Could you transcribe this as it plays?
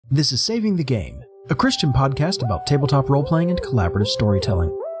This is Saving the Game, a Christian podcast about tabletop role-playing and collaborative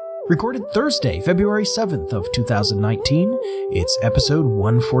storytelling. Recorded Thursday, February 7th of 2019, it's episode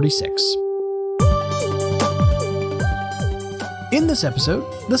 146. In this episode,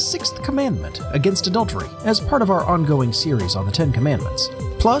 the 6th commandment against adultery as part of our ongoing series on the 10 Commandments.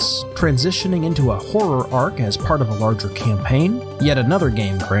 Plus, transitioning into a horror arc as part of a larger campaign, yet another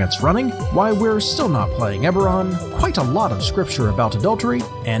game Grant's running, why we're still not playing Eberron, quite a lot of scripture about adultery,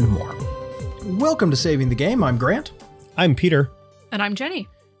 and more. Welcome to Saving the Game, I'm Grant. I'm Peter. And I'm Jenny.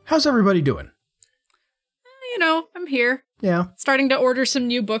 How's everybody doing? You know, I'm here. Yeah. Starting to order some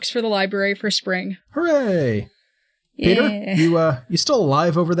new books for the library for spring. Hooray! Yeah. Peter, you still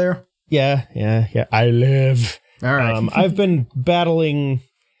alive over there? Yeah. I live. All right. I've been battling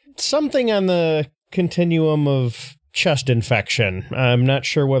something on the continuum of chest infection. I'm not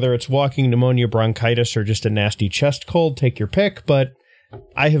sure whether it's walking pneumonia, bronchitis, or just a nasty chest cold. Take your pick, but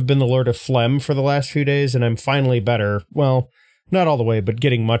I have been the Lord of Phlegm for the last few days, and I'm finally better. Well, not all the way, but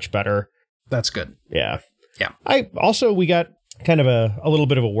getting much better. That's good. Yeah. Yeah. We got kind of a little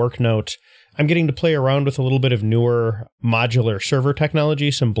bit of a work note. I'm getting to play around with a little bit of newer modular server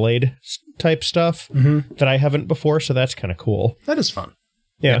technology, some Blade type stuff that I haven't before, so that's kind of cool. That is fun.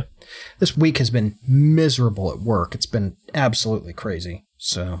 Yeah. This week has been miserable at work. It's been absolutely crazy.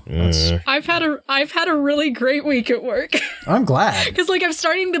 So that's... I've had a really great week at work. I'm glad. Because I'm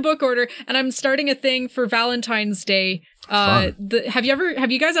starting the book order and I'm starting a thing for Valentine's Day. Have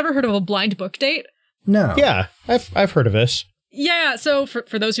you guys ever heard of a blind book date? No. Yeah, I've heard of this. Yeah, so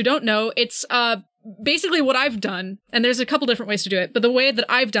for those who don't know, it's basically what I've done, and there's a couple different ways to do it, but the way that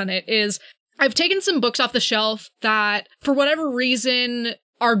I've done it is I've taken some books off the shelf that, for whatever reason,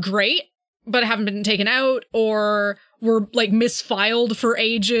 are great, but haven't been taken out, or were misfiled for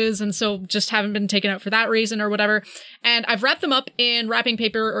ages, and so just haven't been taken out for that reason or whatever. And I've wrapped them up in wrapping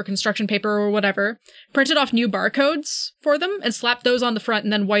paper or construction paper or whatever, printed off new barcodes for them, and slapped those on the front,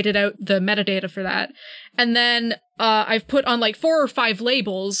 and then whited out the metadata for that. And then I've put on 4 or 5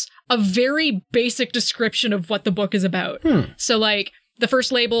 labels a very basic description of what the book is about. So the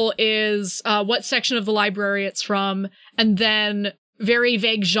first label is what section of the library it's from, and then very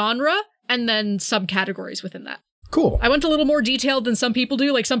vague genre, and then subcategories within that. Cool. I went a little more detailed than some people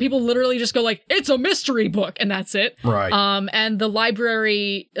do. Some people literally just go it's a mystery book, and that's it. Right. And the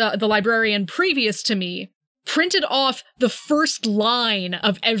librarian previous to me printed off the first line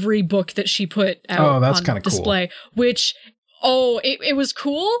of every book that she put out on display, cool. Which, it was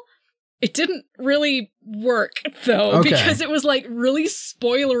cool. It didn't really work, though, because it was really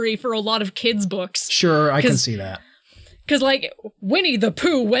spoilery for a lot of kids' books. Sure, I can see that. Because Winnie the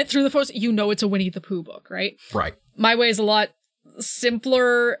Pooh went through the forest. You know it's a Winnie the Pooh book, right? Right. My way is a lot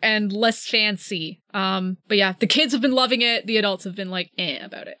simpler and less fancy. But yeah, the kids have been loving it. The adults have been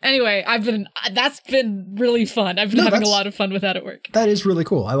about it. Anyway, that's been really fun. I've been having a lot of fun with that at work. That is really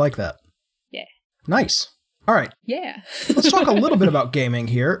cool. I like that. Yeah. Nice. All right. Yeah. Let's talk a little bit about gaming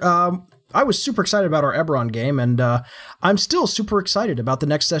here. I was super excited about our Eberron game, and I'm still super excited about the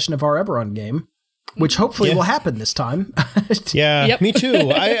next session of our Eberron game, which hopefully will happen this time. Yeah, yep. Me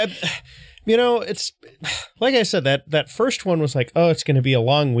too. It's like I said, that first one was it's going to be a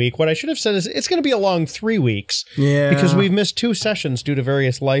long week. What I should have said is it's going to be a long 3 weeks. Yeah. Because we've missed 2 sessions due to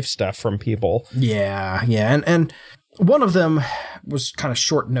various life stuff from people. Yeah. And one of them was kind of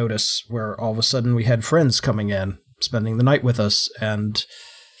short notice, where all of a sudden we had friends coming in, spending the night with us, and...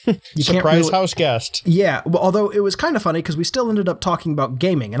 Surprise house guest. Yeah, well, although it was kind of funny because we still ended up talking about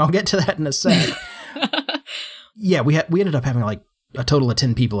gaming, and I'll get to that in a sec. Yeah, we ended up having a total of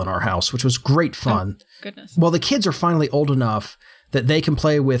 10 people in our house, which was great fun. Oh, goodness. Well, the kids are finally old enough that they can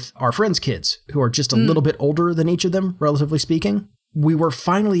play with our friends' kids, who are just a little bit older than each of them, relatively speaking. We were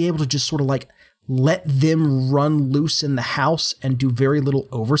finally able to just sort of let them run loose in the house and do very little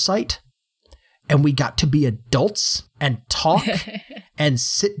oversight. And we got to be adults and talk and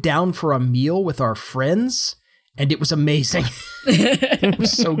sit down for a meal with our friends. And it was amazing. It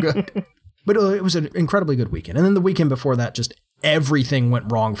was so good. But it was an incredibly good weekend. And then the weekend before that, just everything went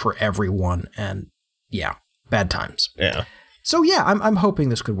wrong for everyone. And yeah, bad times. Yeah. So yeah, I'm hoping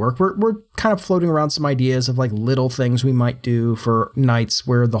this could work. We're kind of floating around some ideas of little things we might do for nights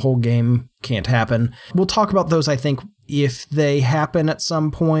where the whole game can't happen. We'll talk about those, I think, if they happen at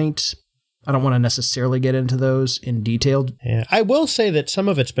some point. I don't want to necessarily get into those in detail. Yeah, I will say that some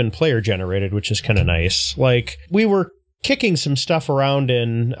of it's been player generated, which is kind of nice. We were kicking some stuff around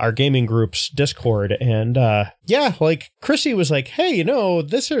in our gaming group's Discord, and Chrissy was hey,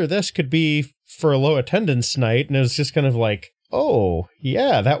 this or this could be for a low attendance night, and it was just kind of oh,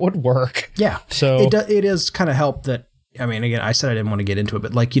 yeah, that would work. Yeah. So it does kind of help that I mean, again, I said I didn't want to get into it,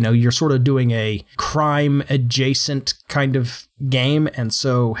 but like, you're sort of doing a crime adjacent kind of game. And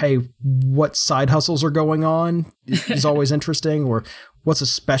so, hey, what side hustles are going on is always interesting, or what's a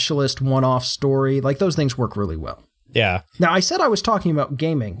specialist one-off story? Like, those things work really well. Yeah. Now, I said I was talking about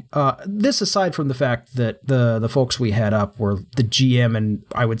gaming. This aside from the fact that the folks we had up were the GM and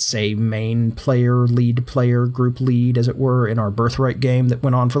I would say main player, lead player, group lead, as it were, in our Birthright game that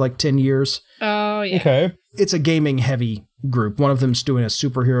went on for like 10 years. Oh, yeah. Okay. It's a gaming-heavy group. One of them's doing a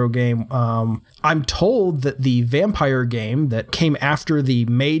superhero game. I'm told that the vampire game that came after the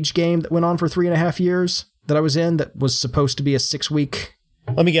mage game that went on for 3.5 years that I was in, that was supposed to be a 6-week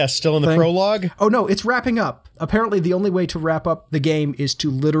Let me guess, still in the thing. prologue? Oh, no, it's wrapping up. Apparently, the only way to wrap up the game is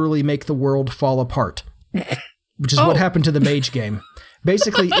to literally make the world fall apart, which is what happened to the mage game.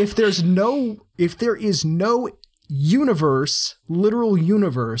 Basically, if there is no universe, literal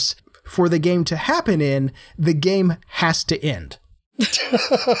universe, for the game to happen in, the game has to end.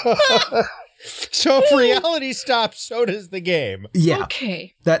 So if reality stops, so does the game. Yeah.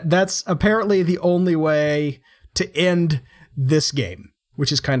 Okay. That's apparently the only way to end this game,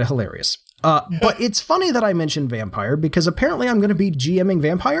 which is kind of hilarious. But it's funny that I mentioned Vampire, because apparently I'm going to be GMing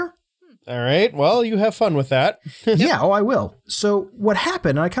Vampire. All right. Well, you have fun with that. Yeah, I will. So what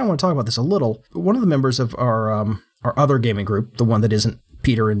happened, and I kind of want to talk about this a little, one of the members of our other gaming group, the one that isn't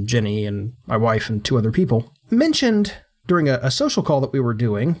Peter and Jenny and my wife and 2 other people, mentioned during a social call that we were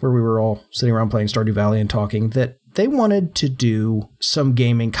doing, where we were all sitting around playing Stardew Valley and talking, that they wanted to do some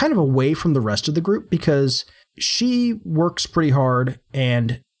gaming kind of away from the rest of the group, because she works pretty hard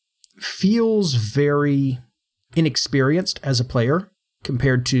and feels very inexperienced as a player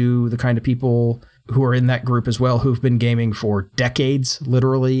compared to the kind of people who are in that group as well, who've been gaming for decades,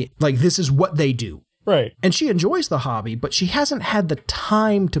 literally. Like, this is what they do. Right. And she enjoys the hobby, but she hasn't had the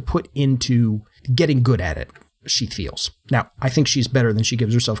time to put into getting good at it, she feels. Now, I think she's better than she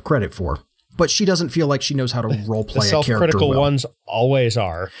gives herself credit for, but she doesn't feel like she knows how to role play a character well. Self-critical ones always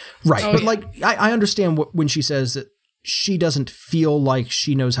are. Right. But like, I understand when she says that she doesn't feel like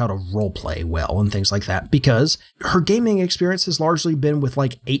she knows how to role play well and things like that, because her gaming experience has largely been with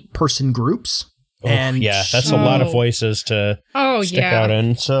like 8-person groups. And yeah, that's a lot of voices to stick out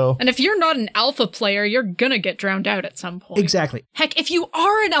in. So, and if you're not an alpha player, you're gonna get drowned out at some point. Exactly. Heck, if you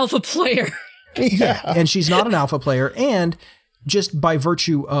are an alpha player. Yeah. And she's not an alpha player, and just by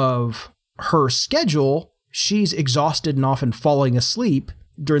virtue of her schedule, she's exhausted and often falling asleep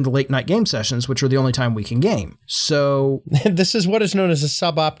during the late night game sessions, which are the only time we can game. So this is what is known as a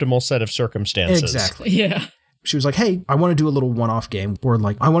suboptimal set of circumstances. Exactly. Yeah. She was like, hey, I want to do a little one-off game, or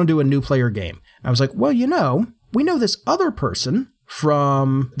like, I want to do a new player game. I was like, well, we know this other person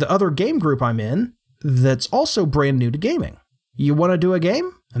from the other game group I'm in that's also brand new to gaming. You want to do a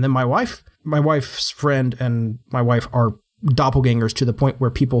game? And then my wife's friend and my wife are doppelgangers to the point where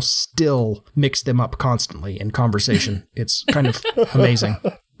people still mix them up constantly in conversation. It's kind of amazing.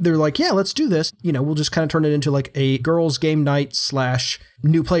 They're like, yeah, let's do this. We'll just kind of turn it into like a girls' game night /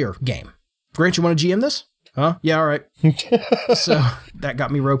 new player game. Grant, you want to GM this? Huh? Yeah, all right. So that got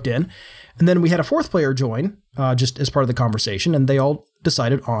me roped in. And then we had a 4th player join just as part of the conversation, and they all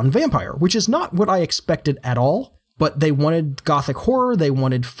decided on Vampire, which is not what I expected at all. But they wanted gothic horror, they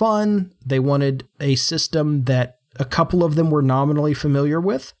wanted fun, they wanted a system that a couple of them were nominally familiar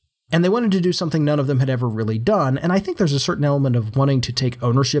with, and they wanted to do something none of them had ever really done. And I think there's a certain element of wanting to take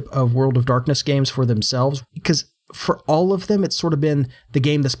ownership of World of Darkness games for themselves, because for all of them, it's sort of been the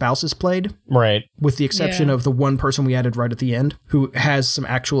game the spouses played. Right. With the exception of the one person we added right at the end who has some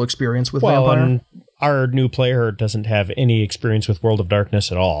actual experience with Vampire. And our new player doesn't have any experience with World of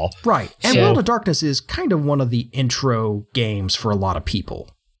Darkness at all. Right. And World of Darkness is kind of one of the intro games for a lot of people.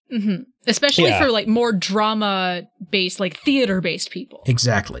 Mm-hmm. Especially for like more drama-based, like theater-based people.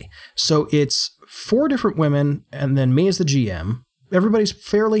 Exactly. So it's 4 different women and then me as the GM. Everybody's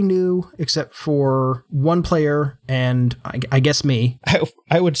fairly new except for one player and I guess me.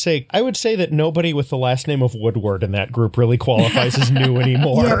 I would say that nobody with the last name of Woodward in that group really qualifies as new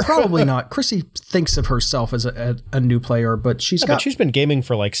anymore. Yeah, probably not. Chrissy thinks of herself as a new player, but she's been gaming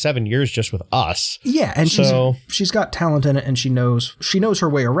for like 7 years just with us. Yeah, and she's got talent in it, and she knows her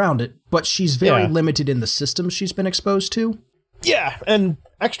way around it, but she's very limited in the systems she's been exposed to. Yeah, and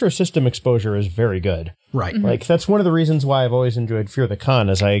extra system exposure is very good. Right. Mm-hmm. Like, that's one of the reasons why I've always enjoyed Fear the Con,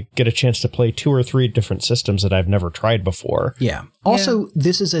 is I get a chance to play 2 or 3 different systems that I've never tried before. Yeah. Also,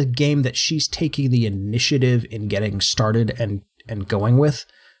 this is a game that she's taking the initiative in getting started and going with,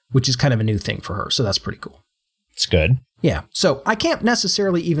 which is kind of a new thing for her, so that's pretty cool. It's good. Yeah. So I can't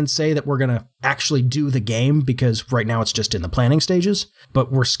necessarily even say that we're going to actually do the game because right now it's just in the planning stages,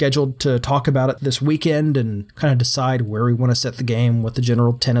 but we're scheduled to talk about it this weekend and kind of decide where we want to set the game, what the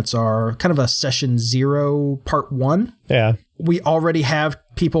general tenets are, kind of a session 0 part 1. Yeah. We already have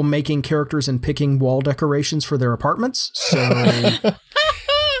people making characters and picking wall decorations for their apartments. So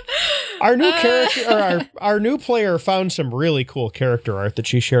our new character, or our new player found some really cool character art that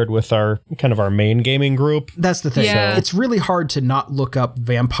she shared with our kind of our main gaming group. That's the thing. Yeah. It's really hard to not look up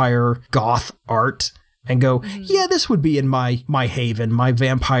vampire goth art and go, yeah, this would be in my haven, my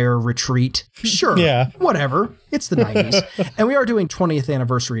vampire retreat. Sure. Yeah. Whatever. It's the 90s. And we are doing 20th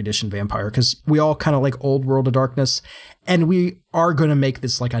anniversary edition vampire because we all kind of like old World of Darkness. And we are going to make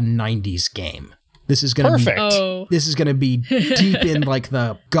this like a 90s game. This is going to be This is going to be deep in like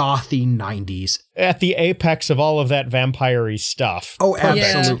the gothy 90s. At the apex of all of that vampire-y stuff. Oh,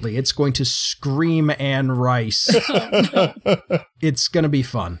 absolutely. Yeah. It's going to scream Anne Rice. It's going to be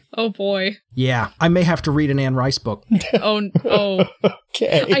fun. Oh, boy. Yeah. I may have to read an Anne Rice book. Oh.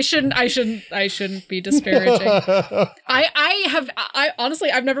 Okay. I shouldn't be disparaging. I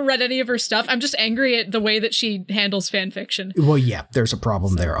honestly, I've never read any of her stuff. I'm just angry at the way that she handles fan fiction. Well, yeah, there's a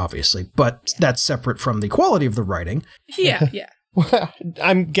problem there, obviously, but that's separate from the quality of the writing. Yeah.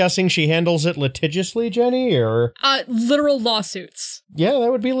 I'm guessing she handles it litigiously, Jenny, or? Literal lawsuits. Yeah, that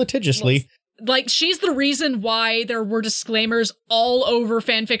would be litigiously. Like, she's the reason why there were disclaimers all over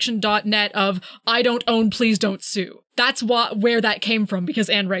fanfiction.net of, I don't own, please don't sue. That's where that came from, because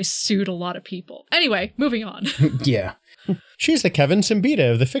Anne Rice sued a lot of people. Anyway, moving on. Yeah. She's the Kevin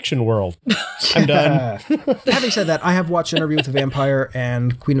Simbita of the fiction world. I'm done. Having said that, I have watched Interview with the Vampire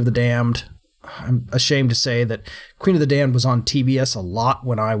and Queen of the Damned. I'm ashamed to say that Queen of the Damned was on TBS a lot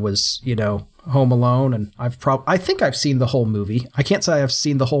when I was, home alone, and I think I've seen the whole movie. I can't say I've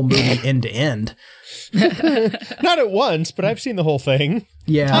seen the whole movie end to end. Not at once, but I've seen the whole thing.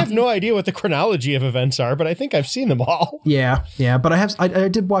 Yeah. I have no idea what the chronology of events are, but I think I've seen them all. Yeah, but I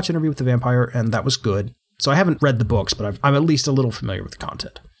did watch Interview with the Vampire, and that was good. So I haven't read the books, but I'm at least a little familiar with the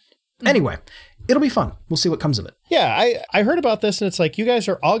content. Anyway, it'll be fun. We'll see what comes of it. Yeah, I heard about this, and it's like, you guys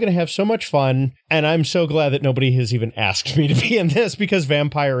are all going to have so much fun, and I'm so glad that nobody has even asked me to be in this, because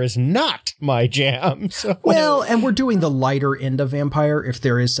vampire is not my jam. So. Well, and we're doing the lighter end of vampire, if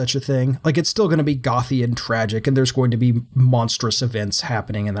there is such a thing. Like, it's still going to be gothy and tragic, and there's going to be monstrous events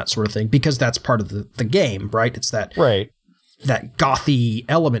happening and that sort of thing, because that's part of the game, right? It's that gothy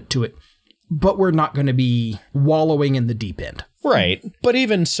element to it. But we're not going to be wallowing in the deep end. Right. But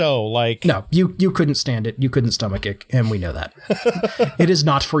even so, like... No, you couldn't stand it. You couldn't stomach it, and we know that. It is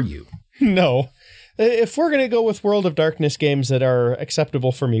not for you. No. If we're going to go with World of Darkness games that are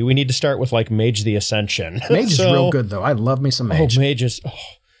acceptable for me, we need to start with, like, Mage the Ascension. Mage is real good, though. I love me some Mage. Oh, Mage is... Oh.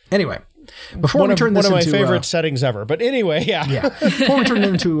 Anyway, before we turn this into... One of my favorite settings ever. But anyway, yeah. Before we turn it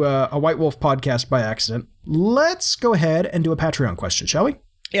into a White Wolf podcast by accident, let's go ahead and do a Patreon question, shall we?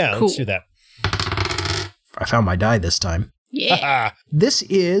 Yeah, Let's do that. I found my die this time. Yeah. This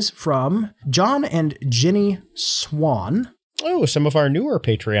is from John and Jenny Swan. Oh, some of our newer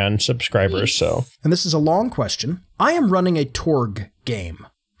Patreon subscribers, so. And this is a long question. I am running a Torg game.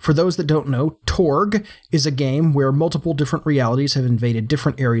 For those that don't know, Torg is a game where multiple different realities have invaded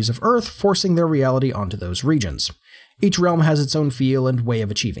different areas of Earth, forcing their reality onto those regions. Each realm has its own feel and way of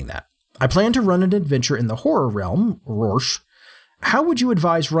achieving that. I plan to run an adventure in the horror realm, Rorsch. How would you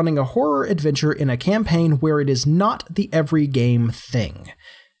advise running a horror adventure in a campaign where it is not the every game thing?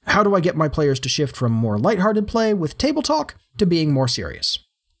 How do I get my players to shift from more lighthearted play with table talk to being more serious?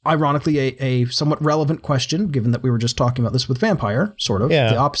 Ironically, a somewhat relevant question, given that we were just talking about this with Vampire, sort of,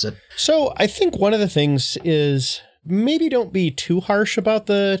 the opposite. So I think one of the things is maybe don't be too harsh about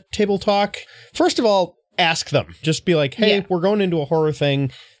the table talk. First of all, ask them. Just be like, hey, we're going into a horror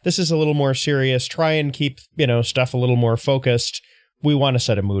thing. This is a little more serious. Try and keep, stuff a little more focused. We want to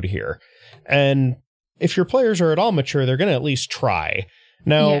set a mood here. And if your players are at all mature, they're going to at least try.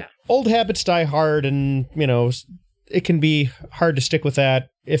 Now, old habits die hard, and, it can be hard to stick with that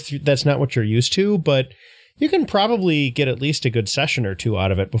if that's not what you're used to, but you can probably get at least a good session or two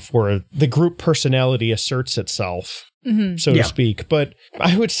out of it before the group personality asserts itself, so to speak. But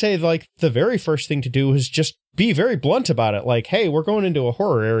I would say, like, the very first thing to do is just be very blunt about it. Like, hey, we're going into a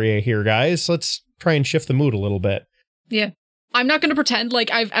horror area here, guys. Let's try and shift the mood a little bit. Yeah. I'm not going to pretend like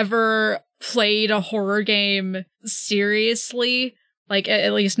I've ever played a horror game seriously. Like,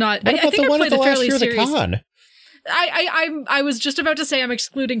 at least not. What about I think the I one played at the a fairly last year serious. of the con? I was just about to say I'm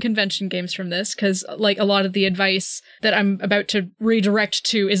excluding convention games from this because, like, a lot of the advice that I'm about to redirect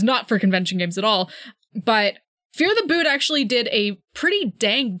to is not for convention games at all. But Fear the Boot actually did a pretty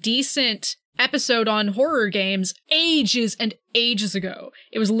dang decent episode on horror games ages and ages ago.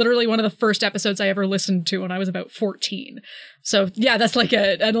 It was literally one of the first episodes I ever listened to when I was about 14. So yeah, that's like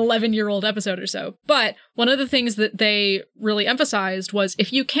an 11-year-old episode or so. But one of the things that they really emphasized was,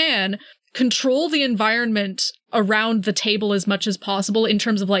 if you can, control the environment around the table as much as possible in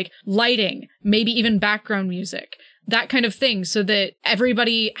terms of like lighting, maybe even background music, that kind of thing, so that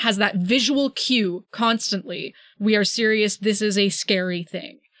everybody has that visual cue constantly. We are serious. This is a scary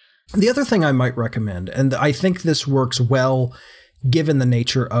thing. The other thing I might recommend, and I think this works well given the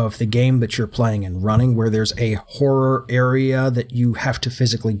nature of the game that you're playing and running, where there's a horror area that you have to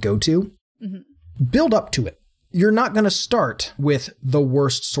physically go to, build up to it. You're not going to start with the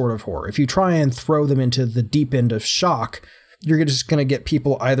worst sort of horror. If you try and throw them into the deep end of shock, you're just going to get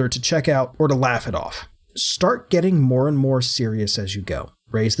people either to check out or to laugh it off. Start getting more and more serious as you go.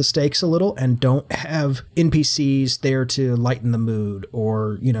 Raise the stakes a little, and don't have NPCs there to lighten the mood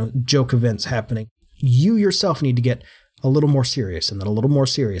or, joke events happening. You yourself need to get a little more serious, and then a little more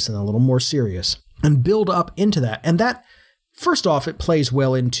serious, and then a little more serious, and build up into that. And that, first off, it plays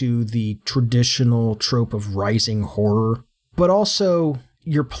well into the traditional trope of rising horror, but also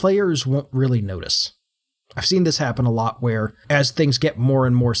your players won't really notice. I've seen this happen a lot where, as things get more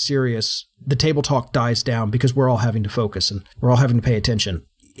and more serious, the table talk dies down because we're all having to focus and we're all having to pay attention.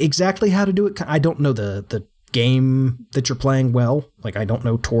 Exactly how to do it, I don't know the game that you're playing well. Like, I don't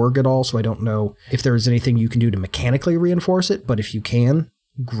know Torg at all, so I don't know if there's anything you can do to mechanically reinforce it, but if you can,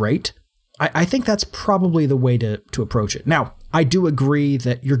 great. I think that's probably the way to approach it. Now, I do agree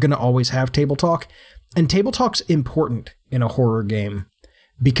that you're going to always have table talk, and table talk's important in a horror game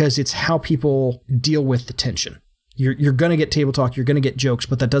because it's how people deal with the tension. You're going to get table talk, you're going to get jokes,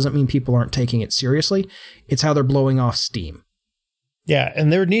 but that doesn't mean people aren't taking it seriously. It's how they're blowing off steam. Yeah,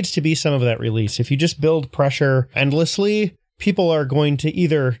 and there needs to be some of that release. If you just build pressure endlessly, people are going to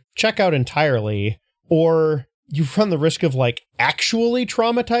either check out entirely, or you run the risk of actually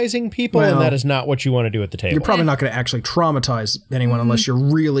traumatizing people, and that is not what you want to do at the table. You're probably not going to actually traumatize anyone unless you're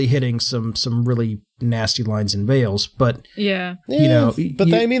really hitting some really nasty lines and veils. But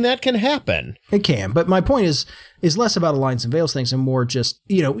that can happen. It can. But my point is less about the lines and veils things and more just,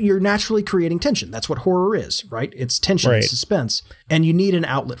 you're naturally creating tension. That's what horror is, right? It's tension, it's suspense, and you need an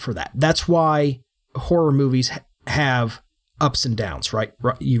outlet for that. That's why horror movies have ups and downs, right?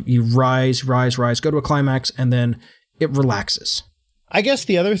 You rise, go to a climax, and then it relaxes. I guess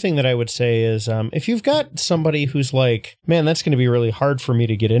the other thing that I would say is if you've got somebody who's like, man, that's going to be really hard for me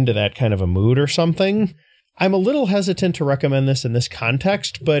to get into that kind of a mood or something, I'm a little hesitant to recommend this in this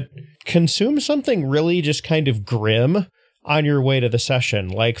context, but consume something really just kind of grim on your way to the session.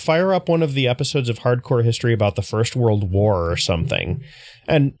 Like, fire up one of the episodes of Hardcore History about the First World War or something.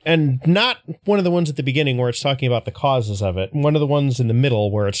 And not one of the ones at the beginning where it's talking about the causes of it. One of the ones in the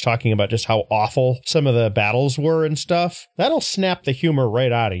middle where it's talking about just how awful some of the battles were and stuff. That'll snap the humor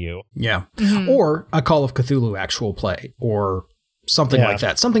right out of you. Yeah. Or a Call of Cthulhu actual play or something like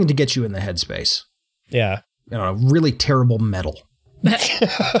that. Something to get you in the headspace. Yeah. Really terrible metal.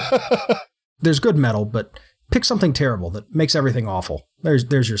 There's good metal, but pick something terrible that makes everything awful.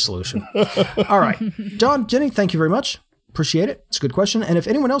 There's your solution. All right. John, Jenny, thank you very much. Appreciate it. It's a good question. And if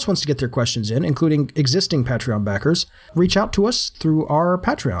anyone else wants to get their questions in, including existing Patreon backers, reach out to us through our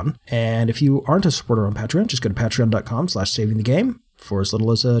Patreon. And if you aren't a supporter on Patreon, just go to patreon.com/savingthegame. For as little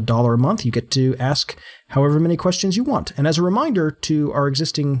as $1 a month, you get to ask however many questions you want. And as a reminder to our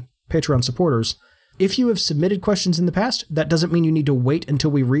existing Patreon supporters, if you have submitted questions in the past, that doesn't mean you need to wait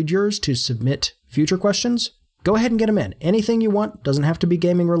until we read yours to submit future questions. Go ahead and get them in. Anything you want. Doesn't have to be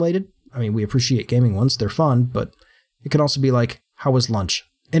gaming related. I mean, we appreciate gaming ones. They're fun, but it can also be like, how was lunch?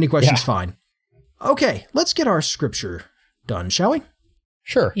 Any questions, fine. Okay, let's get our scripture done, shall we?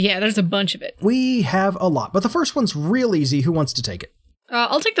 Sure. Yeah, there's a bunch of it. We have a lot, but the first one's real easy. Who wants to take it?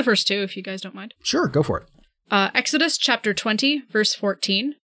 I'll take the first two, if you guys don't mind. Sure, go for it. Exodus chapter 20, verse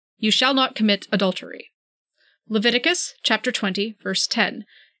 14. You shall not commit adultery. Leviticus chapter 20, verse 10.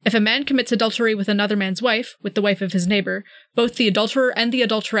 If a man commits adultery with another man's wife, with the wife of his neighbor, both the adulterer and the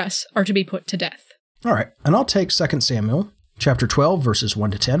adulteress are to be put to death. All right, and I'll take 2 Samuel, chapter 12, verses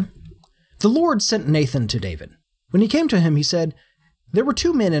 1 to 10. The Lord sent Nathan to David. When he came to him, he said, There were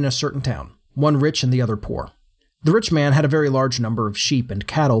 2 men in a certain town, one rich and the other poor. The rich man had a very large number of sheep and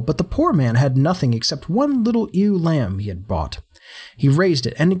cattle, but the poor man had nothing except one little ewe lamb he had bought. He raised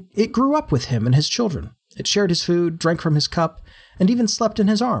it, and it grew up with him and his children. It shared his food, drank from his cup, and even slept in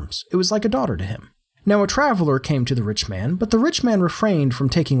his arms. It was like a daughter to him. Now a traveler came to the rich man, but the rich man refrained from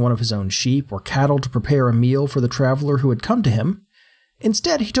taking one of his own sheep or cattle to prepare a meal for the traveler who had come to him.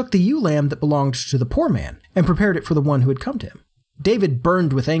 Instead, he took the ewe lamb that belonged to the poor man and prepared it for the one who had come to him. David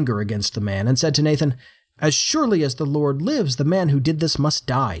burned with anger against the man and said to Nathan, "As surely as the Lord lives, the man who did this must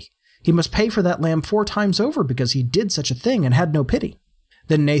die. He must pay for that lamb 4 times over because he did such a thing and had no pity."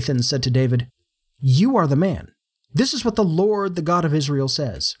 Then Nathan said to David, "You are the man. This is what the Lord, the God of Israel,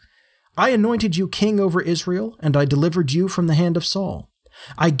 says. I anointed you king over Israel, and I delivered you from the hand of Saul.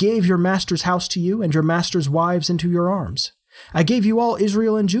 I gave your master's house to you and your master's wives into your arms. I gave you all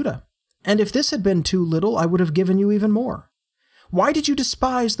Israel and Judah. And if this had been too little, I would have given you even more. Why did you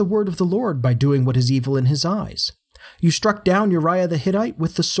despise the word of the Lord by doing what is evil in his eyes? You struck down Uriah the Hittite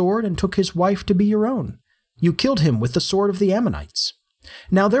with the sword and took his wife to be your own. You killed him with the sword of the Ammonites.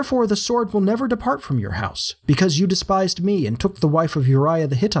 Now therefore the sword will never depart from your house, because you despised me and took the wife of Uriah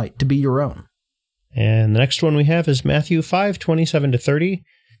the Hittite to be your own." And the next one we have is Matthew 5:27-30.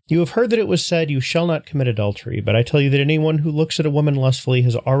 "You have heard that it was said, 'You shall not commit adultery,' but I tell you that anyone who looks at a woman lustfully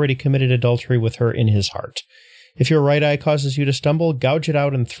has already committed adultery with her in his heart. If your right eye causes you to stumble, gouge it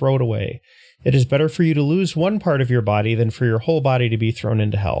out and throw it away. It is better for you to lose one part of your body than for your whole body to be thrown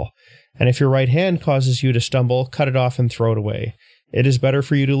into hell. And if your right hand causes you to stumble, cut it off and throw it away. It is better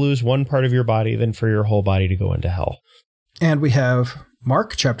for you to lose one part of your body than for your whole body to go into hell." And we have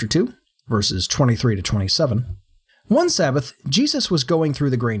Mark chapter 2, verses 23 to 27. One Sabbath, Jesus was going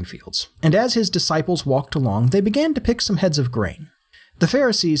through the grain fields, and as his disciples walked along, they began to pick some heads of grain. The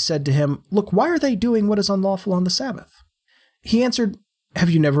Pharisees said to him, "Look, why are they doing what is unlawful on the Sabbath?" He answered, "Have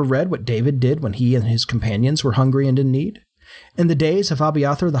you never read what David did when he and his companions were hungry and in need? In the days of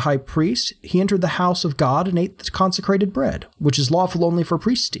Abiathar the high priest, he entered the house of God and ate the consecrated bread, which is lawful only for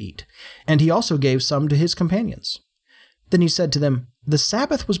priests to eat, and he also gave some to his companions. Then he said to them, 'The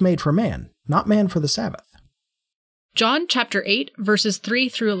Sabbath was made for man, not man for the Sabbath.'" John chapter 8, verses 3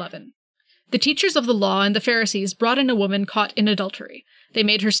 through 11. The teachers of the law and the Pharisees brought in a woman caught in adultery. They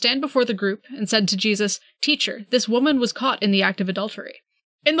made her stand before the group and said to Jesus, "Teacher, this woman was caught in the act of adultery.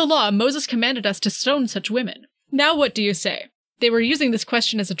 In the law, Moses commanded us to stone such women. Now what do you say?" They were using this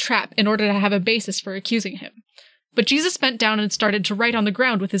question as a trap in order to have a basis for accusing him. But Jesus bent down and started to write on the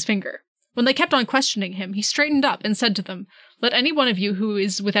ground with his finger. When they kept on questioning him, he straightened up and said to them, "Let any one of you who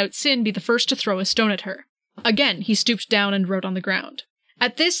is without sin be the first to throw a stone at her." Again, he stooped down and wrote on the ground.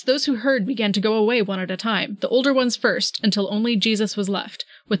 At this, those who heard began to go away one at a time, the older ones first, until only Jesus was left,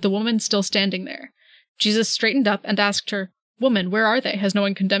 with the woman still standing there. Jesus straightened up and asked her, "Woman, where are they? Has no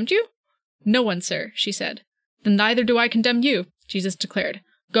one condemned you?" "No one, sir," she said. "Then neither do I condemn you," Jesus declared.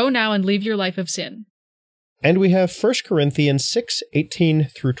 "Go now and leave your life of sin." And we have 1 Corinthians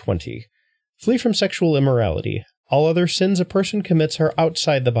 6:18-20. "Flee from sexual immorality. All other sins a person commits are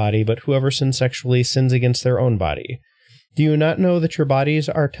outside the body, but whoever sins sexually sins against their own body. Do you not know that your bodies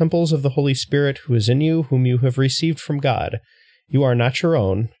are temples of the Holy Spirit who is in you, whom you have received from God? You are not your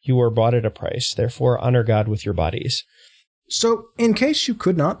own. You were bought at a price. Therefore honor God with your bodies." So, in case you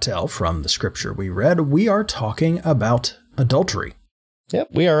could not tell from the scripture we read, we are talking about adultery. Yep,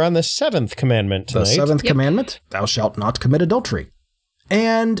 we are on the 7th commandment tonight. The 7th commandment, thou shalt not commit adultery.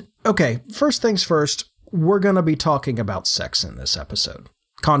 And, okay, first things first, we're going to be talking about sex in this episode.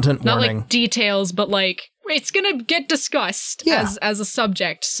 Content Not warning. like details, but like, it's gonna get discussed as a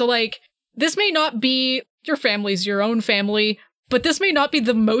subject. So like, this may not be your family's your own family, but this may not be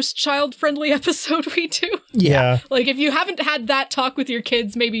the most child-friendly episode we do. Yeah. Like, if you haven't had that talk with your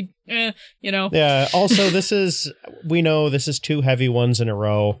kids, maybe, you know. Yeah, also, we know this is 2 heavy ones in a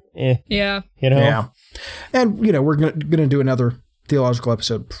row. Yeah. You know? Yeah. And, you know, we're going to do another theological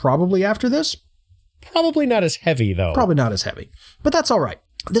episode probably after this. Probably not as heavy, though. Probably not as heavy. But that's all right.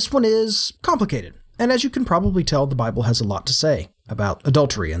 This one is complicated. And as you can probably tell, the Bible has a lot to say about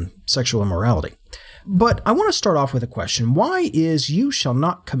adultery and sexual immorality. But I want to start off with a question. Why is "you shall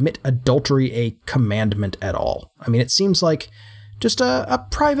not commit adultery" a commandment at all? I mean, it seems like just a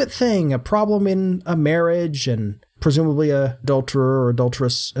private thing, a problem in a marriage, and presumably a adulterer or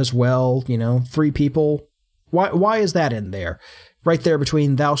adulteress as well, you know, 3 people. Why is that in there? Right there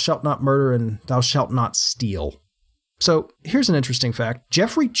between "thou shalt not murder" and "thou shalt not steal." So here's an interesting fact.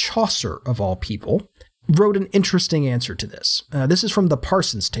 Geoffrey Chaucer, of all people, wrote an interesting answer to this. This is from the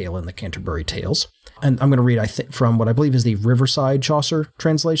Parsons Tale in the Canterbury Tales. And I'm going to read, from what I believe is the Riverside Chaucer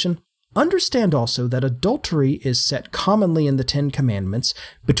translation. "Understand also that adultery is set commonly in the 10 Commandments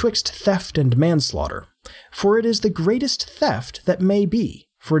betwixt theft and manslaughter. For it is the greatest theft that may be,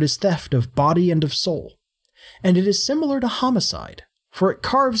 for it is theft of body and of soul. And it is similar to homicide, for it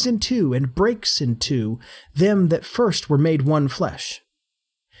carves in two and breaks in two them that first were made one flesh."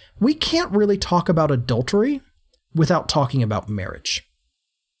 We can't really talk about adultery without talking about marriage.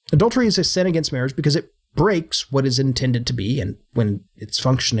 Adultery is a sin against marriage because it breaks what is intended to be, and when it's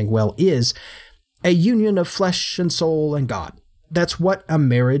functioning well, is a union of flesh and soul and God. that's what a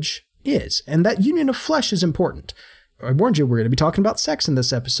marriage is. And that union of flesh is important. I warned you we're going to be talking about sex in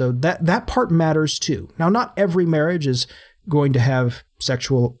this episode. That part matters too. Now, not every marriage is going to have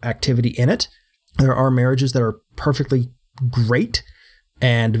sexual activity in it. There are marriages that are perfectly great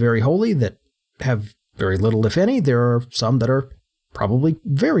and very holy that have very little, if any. There are some that are probably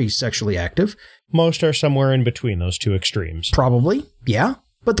very sexually active. Most are somewhere in between those two extremes. Probably, yeah.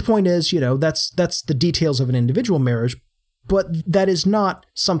 But the point is, that's the details of an individual marriage, but that is not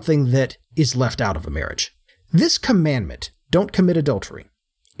something that is left out of a marriage. This commandment, don't commit adultery,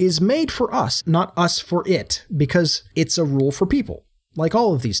 is made for us, not us for it, because it's a rule for people, like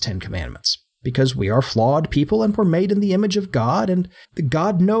all of these 10 commandments, because we are flawed people and we're made in the image of God, and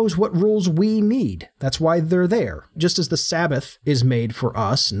God knows what rules we need. That's why they're there. Just as the Sabbath is made for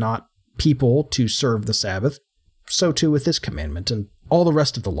us, not people to serve the Sabbath, so too with this commandment and all the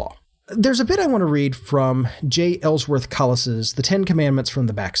rest of the law. There's a bit I want to read from J. Ellsworth Collis's The 10 Commandments from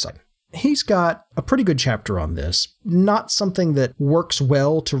the Backside. He's got a pretty good chapter on this. Not something that works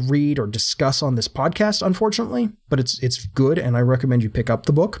well to read or discuss on this podcast, unfortunately, but it's good, and I recommend you pick up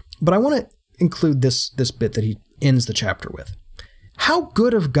the book. But I want to include this bit that he ends the chapter with. How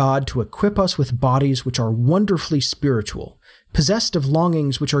good of God to equip us with bodies which are wonderfully spiritual, possessed of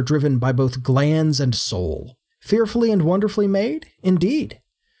longings which are driven by both glands and soul, fearfully and wonderfully made, indeed.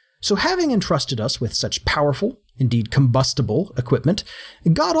 So having entrusted us with such powerful, indeed combustible, equipment,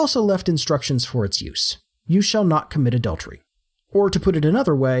 God also left instructions for its use. You shall not commit adultery. Or to put it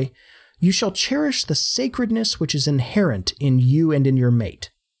another way, you shall cherish the sacredness which is inherent in you and in your mate,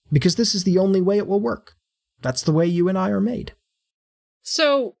 because this is the only way it will work. That's the way you and I are made.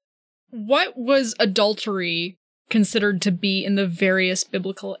 So, what was adultery considered to be in the various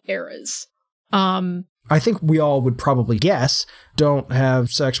biblical eras? I think we all would probably guess, don't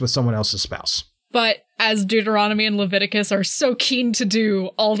have sex with someone else's spouse. But as Deuteronomy and Leviticus are so keen to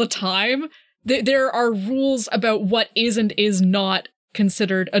do all the time, there are rules about what is and is not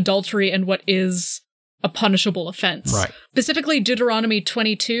considered adultery and what is a punishable offense. Right. Specifically, Deuteronomy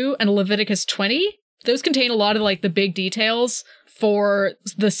 22 and Leviticus 20, those contain a lot of the big details for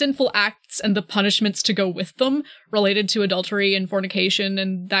the sinful acts and the punishments to go with them related to adultery and fornication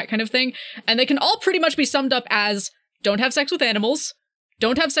and that kind of thing. And they can all pretty much be summed up as don't have sex with animals,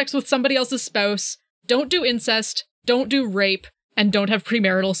 don't have sex with somebody else's spouse, don't do incest, don't do rape, and don't have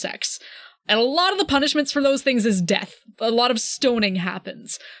premarital sex. And a lot of the punishments for those things is death. A lot of stoning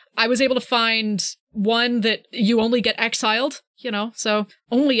happens. I was able to find one that you only get exiled, so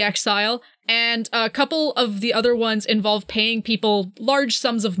only exile. And a couple of the other ones involve paying people large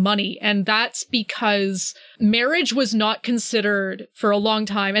sums of money. And that's because marriage was not considered for a long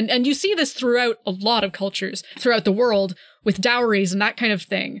time. And you see this throughout a lot of cultures throughout the world with dowries and that kind of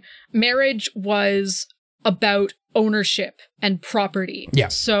thing. Marriage was about ownership and property. Yeah.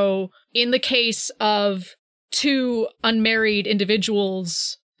 So in the case of two unmarried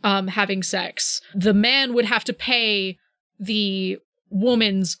individuals having sex, the man would have to pay the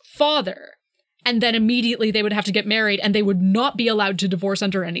woman's father, and then immediately they would have to get married, and they would not be allowed to divorce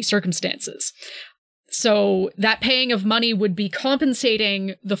under any circumstances. So that paying of money would be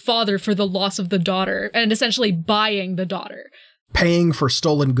compensating the father for the loss of the daughter, and essentially buying the daughter. Paying for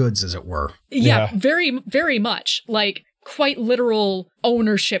stolen goods, as it were. Yeah, very, very much. Quite literal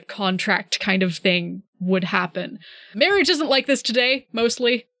ownership contract kind of thing would happen. Marriage isn't like this today,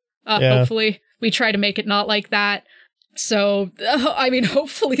 mostly. Hopefully. We try to make it not like that. So,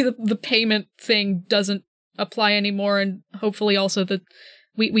 hopefully the payment thing doesn't apply anymore, and hopefully also that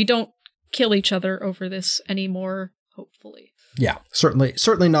we don't kill each other over this anymore, hopefully. Yeah,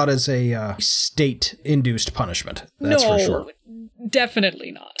 certainly not as a state-induced punishment. That's for sure.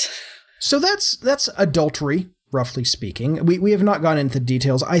 Definitely not. So that's adultery, roughly speaking. We have not gone into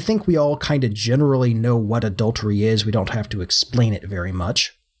details. I think we all kind of generally know what adultery is. We don't have to explain it very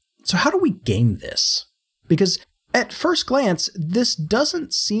much. So how do we game this? Because at first glance, this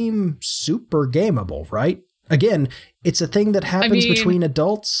doesn't seem super gameable, right? Again, it's a thing that happens between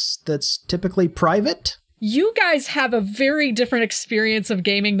adults that's typically private. You guys have a very different experience of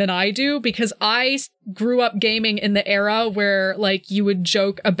gaming than I do, because I grew up gaming in the era where, you would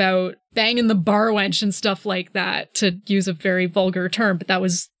joke about banging the bar wench and stuff like that, to use a very vulgar term, but that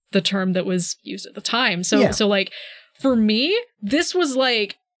was the term that was used at the time. So for me, this was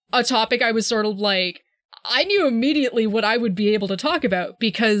a topic I was sort of I knew immediately what I would be able to talk about,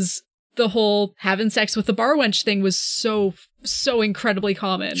 because the whole having sex with the bar wench thing was so incredibly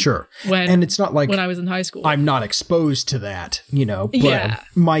common. Sure. And it's not like when I was in high school. I'm not exposed to that,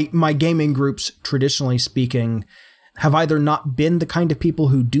 but my gaming groups, traditionally speaking, have either not been the kind of people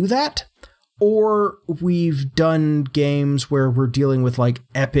who do that, Or we've done games where we're dealing with like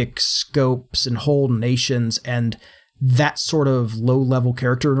epic scopes and whole nations, and that sort of low-level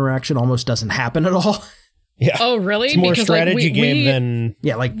character interaction almost doesn't happen at all. Yeah. Oh, really? It's more strategy game than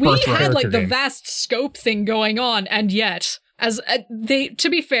like we had like the game. vast scope thing going on, and yet to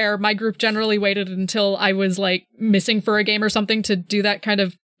be fair, my group generally waited until I was like missing for a game or something to do that kind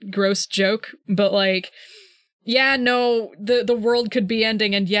of gross joke, but like, yeah, no, the world could be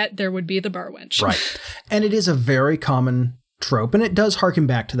ending, and yet there would be the bar wench. Right. And it is a very common trope, and it does harken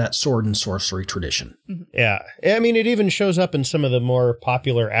back to that sword and sorcery tradition. Yeah. I mean, it even shows up in some of the more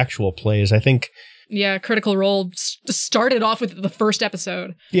popular actual plays, I think. Yeah, Critical Role started off with the first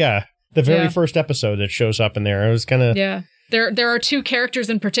episode. Yeah, the very first episode that shows up in there. It was kind of... Yeah. There are two characters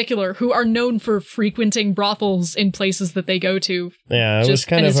in particular who are known for frequenting brothers in places that they go to. Yeah, it was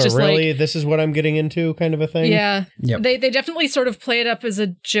kind of a really, this is what I'm getting into kind of a thing. Yeah. Yep. They definitely sort of play it up as a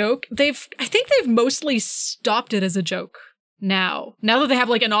joke. I think they've mostly stopped it as a joke now. Now that they have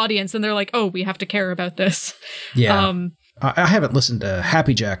like an audience and they're like, oh, we have to care about this. Yeah. I haven't listened to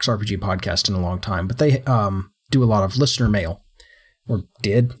Happy Jack's RPG podcast in a long time, but they do a lot of listener mail. Or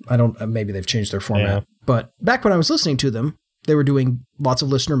did. I don't, maybe they've changed their format. Yeah. But back when I was listening to them, they were doing lots of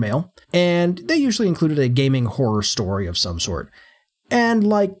listener mail, and they usually included a gaming horror story of some sort. And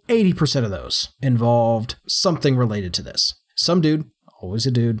like 80% of those involved something related to this. Some dude, always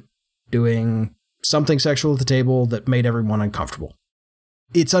a dude, doing something sexual at the table that made everyone uncomfortable.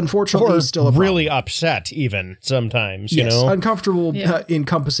 It's unfortunately still a problem. Really upset even sometimes, you know? Uncomfortable,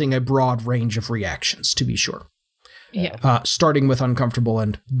 encompassing a broad range of reactions, to be sure. Yeah. Starting with uncomfortable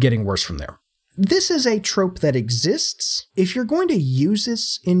and getting worse from there. This is a trope that exists. If you're going to use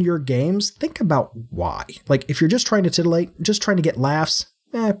this in your games, think about why. Like, if you're just trying to titillate, just trying to get laughs,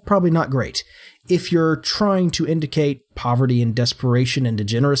 probably not great. If you're trying to indicate poverty and desperation and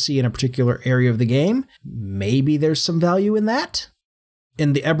degeneracy in a particular area of the game, maybe there's some value in that.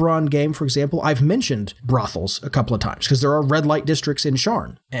 In the Eberron game, for example, I've mentioned brothels a couple of times because there are red light districts in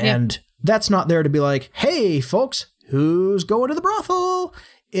Sharn. And that's not there to be like, hey, folks, who's going to the brothel?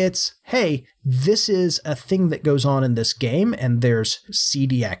 It's, hey, this is a thing that goes on in this game, and there's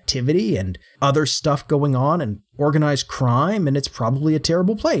seedy activity and other stuff going on and organized crime, and it's probably a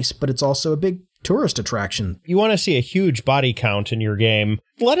terrible place, but it's also a big tourist attraction. You want to see a huge body count in your game,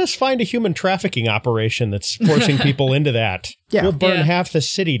 let us find a human trafficking operation that's forcing people into that. Yeah. We'll burn half the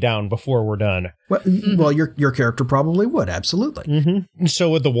city down before we're done. Well, your character probably would, absolutely.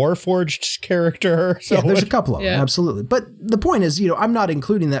 So would the Warforged character. So there's a couple of them, absolutely. But the point is, I'm not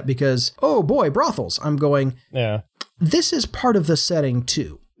including that because, oh boy, brothels. I'm going, this is part of the setting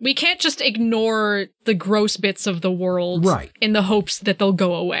too. We can't just ignore the gross bits of the world in the hopes that they'll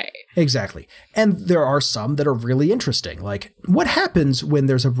go away. Exactly. And there are some that are really interesting. Like, what happens when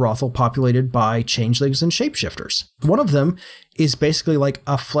there's a brothel populated by changelings and shapeshifters? One of them is basically like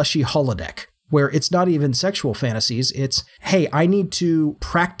a fleshy holodeck, where it's not even sexual fantasies. It's, hey, I need to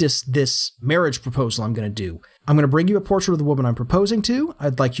practice this marriage proposal I'm going to do. I'm going to bring you a portrait of the woman I'm proposing to.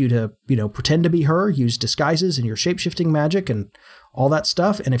 I'd like you to, pretend to be her, use disguises and your shapeshifting magic and all that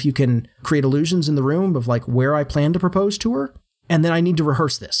stuff. And if you can create illusions in the room of like where I plan to propose to her, and then I need to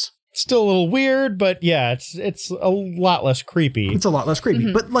rehearse this. Still a little weird, but yeah, it's a lot less creepy. It's a lot less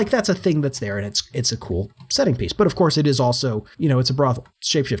creepy, but like that's a thing that's there, and it's a cool setting piece. But of course, it is also, it's a brothel.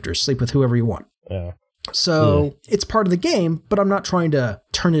 Shapeshifters, sleep with whoever you want. Yeah. So it's part of the game, but I'm not trying to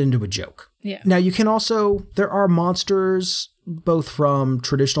turn it into a joke. Yeah. Now you can also, there are monsters both from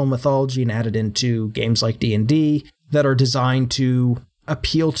traditional mythology and added into games like D&D that are designed to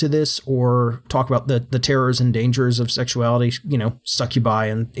appeal to this or talk about the terrors and dangers of sexuality, succubi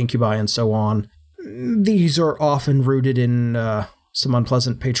and incubi and so on. These are often rooted in some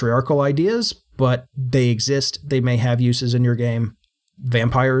unpleasant patriarchal ideas, but they exist. They may have uses in your game.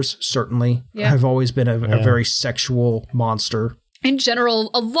 Vampires, certainly, have always been a very sexual monster. In general,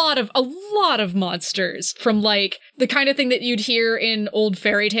 a lot of monsters, from like the kind of thing that you'd hear in old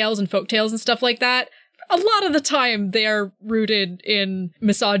fairy tales and folk tales and stuff like that. A lot of the time, they are rooted in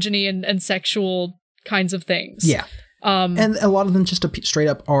misogyny and sexual kinds of things. Yeah. And a lot of them just straight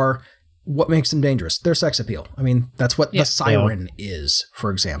up are what makes them dangerous. Their sex appeal. I mean, that's what the siren is,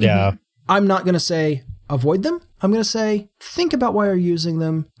 for example. Yeah. I'm not going to say avoid them. I'm going to say think about why you're using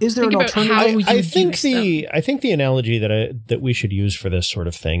them. Is there an alternative? I think the analogy that we should use for this sort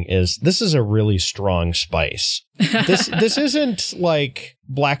of thing is this is a really strong spice. This isn't like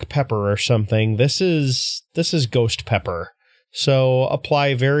black pepper or something. This is ghost pepper. So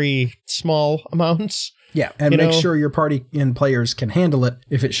apply very small amounts. Yeah, and make sure your party and players can handle it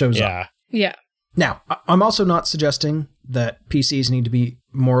if it shows up. Yeah. Now, I'm also not suggesting that PCs need to be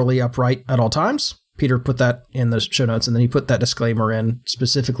morally upright at all times. Peter put that in the show notes, and then he put that disclaimer in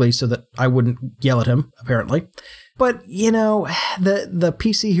specifically so that I wouldn't yell at him, apparently. But, you know, the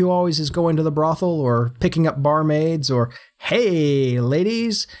PC who always is going to the brothel or picking up barmaids or, hey,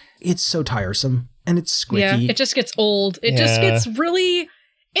 ladies, it's so tiresome and it's squicky. Yeah, it just gets old. It just gets really,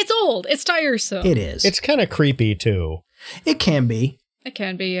 it's old. It's tiresome. It is. It's kind of creepy, too. It can be. It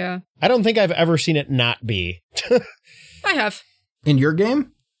can be, yeah. I don't think I've ever seen it not be. I have. In your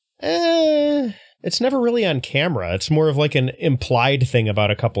game? It's never really on camera. It's more of like an implied thing about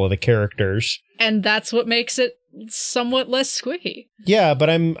a couple of the characters. And that's what makes it somewhat less squeaky. Yeah, but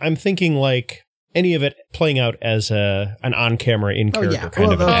I'm thinking like any of it playing out as an on-camera, in-character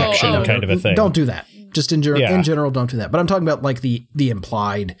kind of an action kind of a thing. Don't do that. Just in general, don't do that. But I'm talking about like the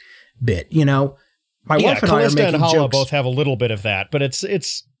implied bit, you know? My wife and I are making and Hala jokes. both have a little bit of that, but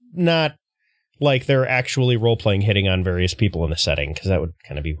it's not like they're actually role-playing hitting on various people in the setting, because that would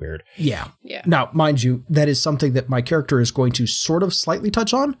kind of be weird. Yeah. Yeah. Now, mind you, that is something that my character is going to sort of slightly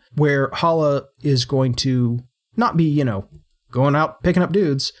touch on, where Hala is going to not be, you know, going out picking up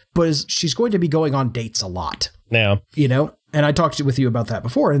dudes, but she's going to be going on dates a lot. Yeah. You know? And I talked with you about that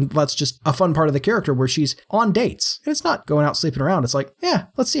before, and that's just a fun part of the character where she's on dates. And it's not going out sleeping around. It's like, yeah,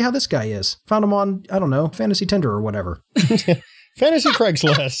 let's see how this guy is. Found him on, I don't know, Fantasy Tinder or whatever. Fantasy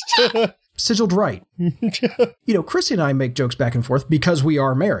Craigslist. Sigiled right. You know, Chrissy and I make jokes back and forth because we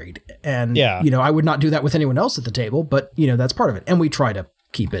are married. And, you know, I would not do that with anyone else at the table, but, you know, that's part of it. And we try to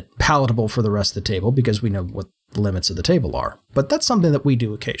keep it palatable for the rest of the table because we know what the limits of the table are. But that's something that we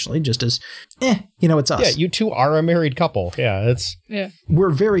do occasionally, just as, you know, it's us. Yeah, you two are a married couple. Yeah, we're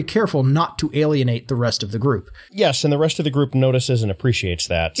very careful not to alienate the rest of the group. Yes, and the rest of the group notices and appreciates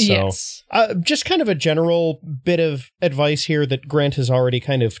that. So, yes. Just kind of a general bit of advice here that Grant has already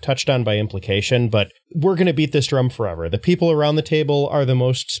kind of touched on by implication, but we're going to beat this drum forever. The people around the table are the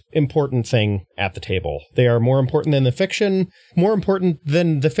most important thing at the table. They are more important than the fiction, more important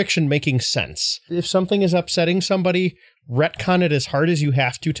than the fiction making sense. If something is upsetting somebody, retcon it as hard as you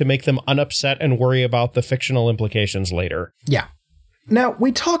have to make them unupset and worry about the fictional implications later. Yeah. Now,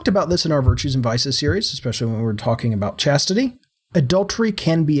 we talked about this in our Virtues and Vices series, especially when we were talking about chastity. Adultery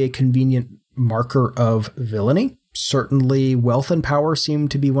can be a convenient marker of villainy. Certainly, wealth and power seem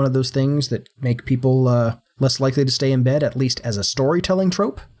to be one of those things that make people less likely to stay in bed, at least as a storytelling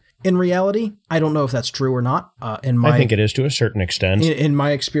trope. In reality, I don't know if that's true or not. I think it is to a certain extent. In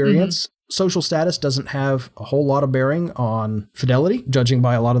my experience, social status doesn't have a whole lot of bearing on fidelity, judging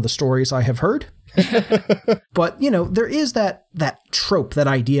by a lot of the stories I have heard. But, you know, there is that trope, that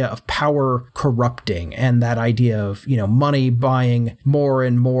idea of power corrupting, and that idea of, you know, money buying more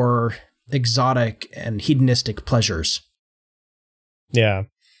and more exotic and hedonistic pleasures. Yeah.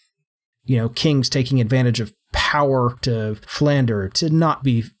 You know, kings taking advantage of power to philander, to not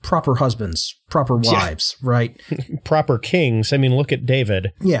be proper husbands, proper wives, right? Proper kings. I mean, look at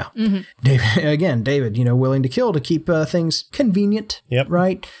David. Yeah. David, you know, willing to kill to keep things convenient,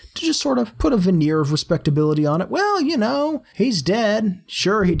 right? To just sort of put a veneer of respectability on it. Well, you know, he's dead.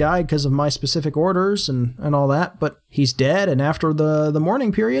 Sure, he died because of my specific orders and all that, but he's dead, and after the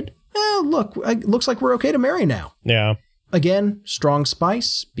mourning period, look, it looks like we're okay to marry now. Yeah. Again, strong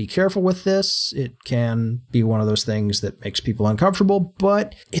spice. Be careful with this. It can be one of those things that makes people uncomfortable,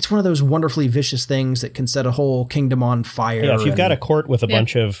 but it's one of those wonderfully vicious things that can set a whole kingdom on fire. Yeah, if you've got a court with a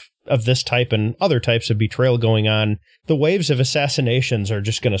bunch of this type and other types of betrayal going on, the waves of assassinations are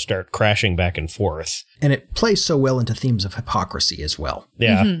just going to start crashing back and forth. And it plays so well into themes of hypocrisy as well.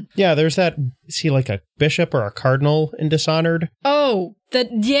 Yeah. Yeah, there's that, is he like a bishop or a cardinal in Dishonored? Oh, the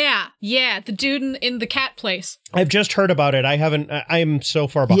dude in the cat place. I've just heard about it. I'm so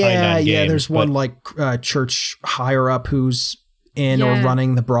far behind on games. Yeah, there's one like church higher up who's in or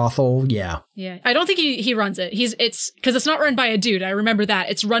running the brothel. Yeah. I don't think he runs it. It's because it's not run by a dude. I remember that.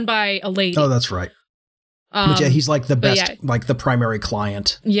 It's run by a lady. Oh, that's right. But yeah, he's like the best, like the primary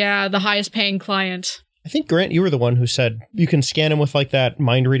client. Yeah, the highest paying client. I think, Grant, you were the one who said you can scan him with like that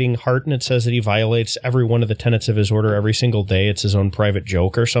mind-reading heart, and it says that he violates every one of the tenets of his order every single day. It's his own private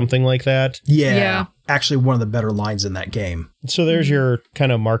joke or something like that. Yeah. Actually, one of the better lines in that game. So there's your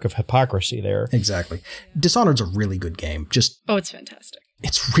kind of mark of hypocrisy there. Exactly. Dishonored's a really good game. It's fantastic.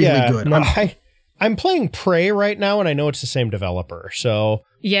 It's really good. No, I'm playing Prey right now, and I know it's the same developer, so...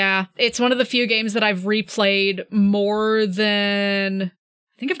 Yeah, it's one of the few games that I've replayed more than...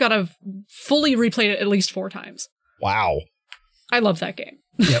 I think I've got to fully replay it at least 4 times. Wow. I love that game.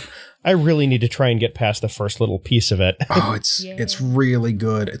 Yep. I really need to try and get past the first little piece of it. Oh, it's really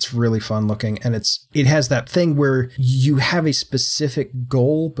good. It's really fun looking. And it has that thing where you have a specific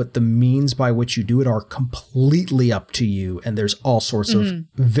goal, but the means by which you do it are completely up to you. And there's all sorts of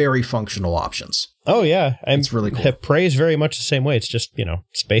very functional options. Oh, yeah. It's really cool. Prey's very much the same way. It's just,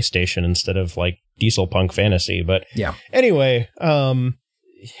 space station instead of like diesel punk fantasy. But yeah. Anyway, we're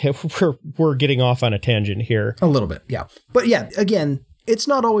getting off on a tangent here. A little bit, yeah. But yeah, again, it's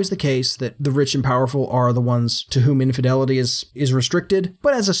not always the case that the rich and powerful are the ones to whom infidelity is restricted,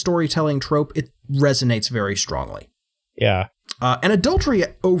 but as a storytelling trope, it resonates very strongly. Yeah. And adultery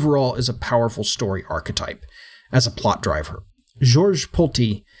overall is a powerful story archetype as a plot driver. Georges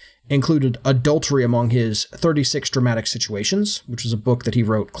Polti included adultery among his 36 dramatic situations, which is a book that he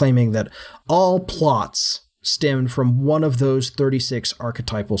wrote claiming that all plots stemmed from one of those 36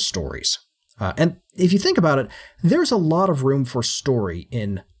 archetypal stories. And if you think about it, there's a lot of room for story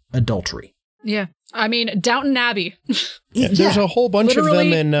in adultery. Yeah. I mean, Downton Abbey. There's a whole bunch Literally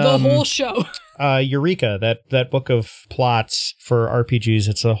of them in the whole show. Eureka, that book of plots for RPGs.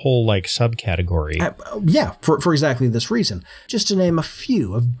 It's a whole like subcategory. Yeah, for exactly this reason. Just to name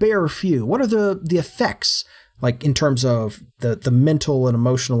a bare few. What are the effects, like in terms of the mental and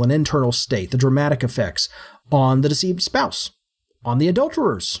emotional and internal state, the dramatic effects on the deceived spouse, on the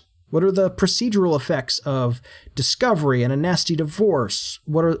adulterers? What are the procedural effects of discovery and a nasty divorce?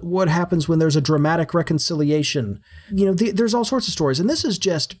 What happens when there's a dramatic reconciliation? There's all sorts of stories, and this is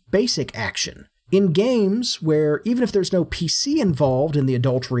just basic action. In games where even if there's no PC involved in the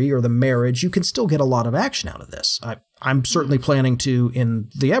adultery or the marriage, you can still get a lot of action out of this. I'm certainly planning to in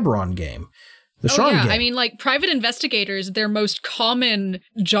the Eberron game, the Sharn game. I mean, like private investigators, their most common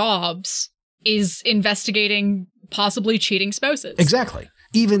jobs is investigating possibly cheating spouses. Exactly.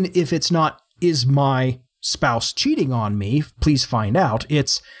 Even if it's not, is my spouse cheating on me? Please find out.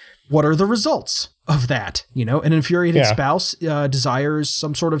 It's, what are the results of that? An infuriated spouse desires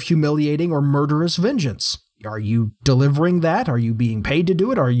some sort of humiliating or murderous vengeance. Are you delivering that? Are you being paid to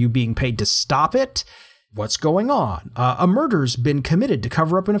do it? Are you being paid to stop it? What's going on? A murder's been committed to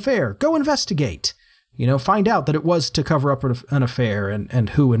cover up an affair. Go investigate. Find out that it was to cover up an affair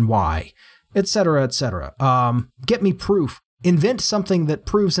and who and why, etc., etc. Get me proof. Invent something that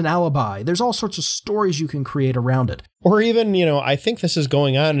proves an alibi. There's all sorts of stories you can create around it. Or even, I think this is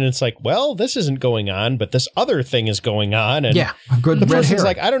going on, and it's like, well, this isn't going on, but this other thing is going on. And yeah, a good the red person's herring.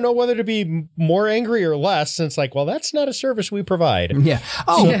 like, I don't know whether to be more angry or less. And it's like, well, that's not a service we provide. Yeah.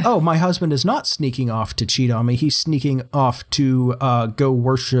 Oh, my husband is not sneaking off to cheat on me. He's sneaking off to go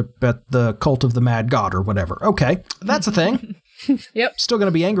worship at the cult of the mad god or whatever. Okay, that's a thing. Yep. Still going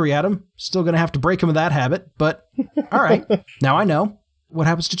to be angry at him. Still going to have to break him of that habit. But all right, now I know. What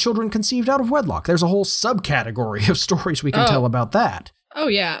happens to children conceived out of wedlock? There's a whole subcategory of stories we can tell about that. Oh,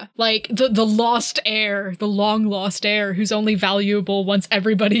 yeah. Like the lost heir, the long lost heir who's only valuable once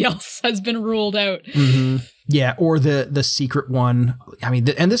everybody else has been ruled out. Mm-hmm. Yeah, or the secret one. I mean,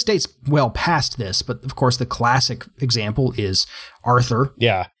 and this dates well past this, but of course the classic example is Arthur.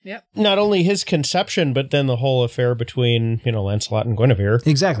 Yeah. Yep. Not only his conception, but then the whole affair between, Lancelot and Guinevere.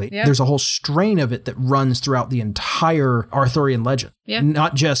 Exactly. Yep. There's a whole strain of it that runs throughout the entire Arthurian legend. Yep.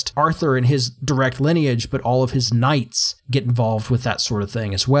 Not just Arthur and his direct lineage, but all of his knights get involved with that sort of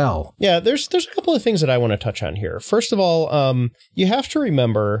thing as well. Yeah, there's a couple of things that I want to touch on here. First of all, you have to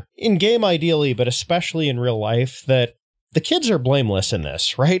remember, in game ideally, but especially in real life, that the kids are blameless in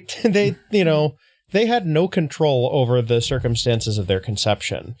this, right? They had no control over the circumstances of their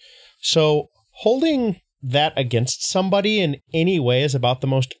conception. So holding that against somebody in any way is about the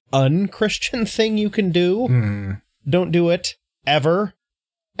most un-Christian thing you can do. Don't do it, ever.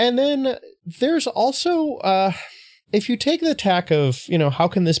 And then there's also, if you take the tack of, how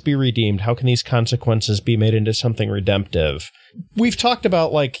can this be redeemed? How can these consequences be made into something redemptive? We've talked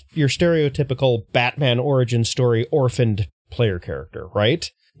about, like, your stereotypical Batman origin story orphaned player character, right?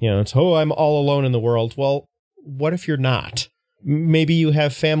 It's, I'm all alone in the world. Well, what if you're not? Maybe you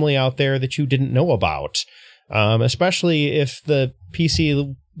have family out there that you didn't know about, especially if the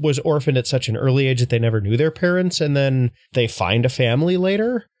PC was orphaned at such an early age that they never knew their parents, and then they find a family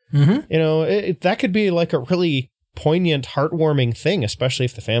later. Mm-hmm. That could be like a really poignant, heartwarming thing, especially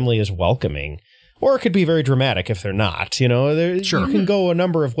if the family is welcoming. Or it could be very dramatic if they're not. Sure. You can go a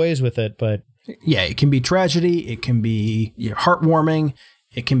number of ways with it, but... Yeah, it can be tragedy, it can be heartwarming,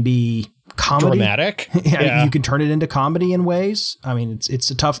 it can be comedy. Dramatic. Yeah. You can turn it into comedy in ways. I mean,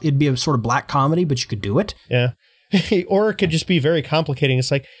 it'd be a sort of black comedy, but you could do it. Yeah. Or it could just be very complicating.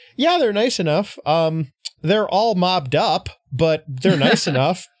 It's like, yeah, they're nice enough. they're all mobbed up, but they're nice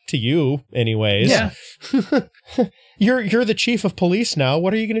enough to you anyways. Yeah. You're the chief of police now.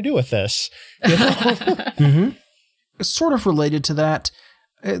 What are you going to do with this? You know? Mm-hmm. Sort of related to that,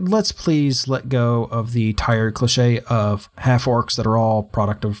 let's please let go of the tired cliche of half-orcs that are all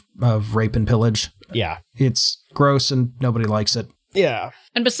product of rape and pillage. Yeah. It's gross and nobody likes it. Yeah.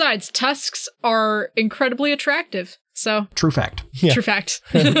 And besides, tusks are incredibly attractive. So True fact. Yeah. True fact.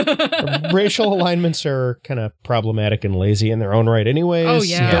 Racial alignments are kind of problematic and lazy in their own right anyways. Oh,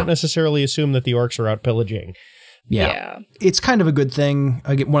 yeah. You don't necessarily assume that the orcs are out pillaging. Yeah. It's kind of a good thing.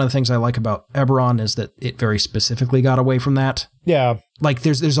 Again, one of the things I like about Eberron is that it very specifically got away from that. Yeah. Like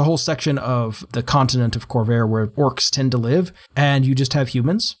there's a whole section of the continent of Corvair where orcs tend to live, and you just have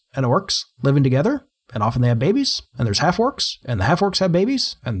humans and orcs living together, and often they have babies, and there's half-orcs, and the half-orcs have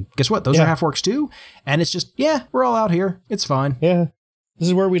babies, and guess what? Those are half-orcs too, and it's just, yeah, we're all out here. It's fine. Yeah. This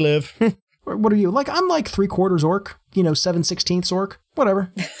is where we live. What are you? Like, I'm like 3/4 orc, 7/16 orc,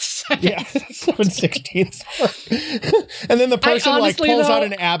 whatever. Yeah, 7/16. And then the person pulls out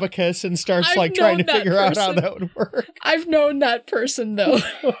an abacus and starts trying to figure out how that would work. I've known that person though.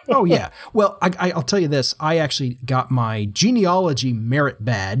 Oh yeah. Well, I'll tell you this. I actually got my genealogy merit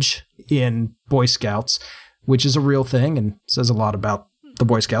badge in Boy Scouts, which is a real thing and says a lot about the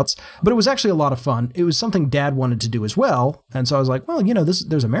Boy Scouts, but it was actually a lot of fun. It was something Dad wanted to do as well. And so I was like, well,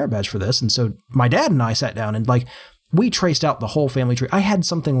 there's a merit badge for this. And so my dad and I sat down and we traced out the whole family tree. I had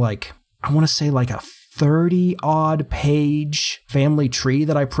something like, I want to say like a 30-odd page family tree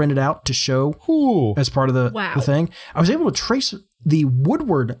that I printed out to show as part of the thing. I was able to trace the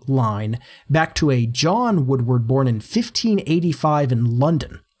Woodward line back to a John Woodward born in 1585 in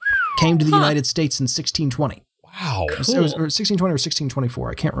London. Came to the United States in 1620. Wow. Cool. It was 1620 or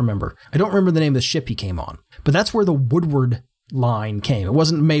 1624. I can't remember. I don't remember the name of the ship he came on. But that's where the Woodward line came. It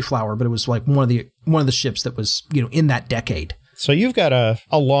wasn't Mayflower, but it was like one of the ships that was, in that decade. So you've got a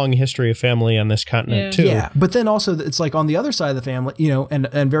long history of family on this continent too. Yeah, but then also it's like on the other side of the family,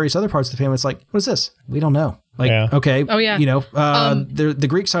 and various other parts of the family, it's like, what is this? We don't know. Okay. Oh, yeah. The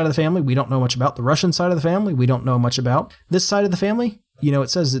Greek side of the family, we don't know much about. The Russian side of the family, we don't know much about. This side of the family, it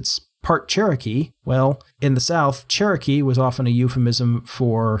says it's part Cherokee. Well, in the South, Cherokee was often a euphemism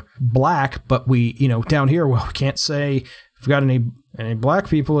for black, but we, down here, we can't say if we've got any black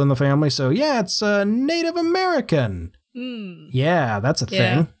people in the family. So yeah, it's Native American. Yeah, that's a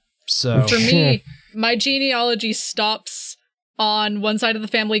thing. So for me, my genealogy stops on one side of the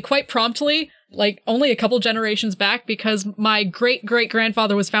family quite promptly, like only a couple generations back, because my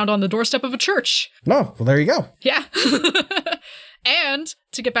great-great-grandfather was found on the doorstep of a church. Oh, well, there you go. Yeah. And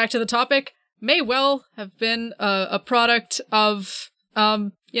to get back to the topic, may well have been a product of,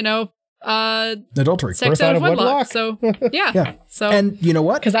 adultery. Sex out of wedlock. So, yeah. Yeah. So, and you know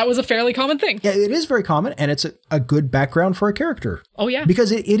what? Because that was a fairly common thing. Yeah, it is very common, and it's a good background for a character. Oh, yeah.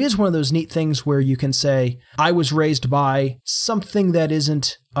 Because it is one of those neat things where you can say, I was raised by something that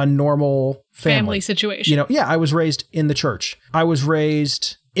isn't a normal family situation. I was raised in the church. I was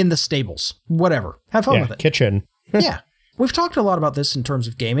raised in the stables. Whatever. Have fun with it. Kitchen. Yeah. We've talked a lot about this in terms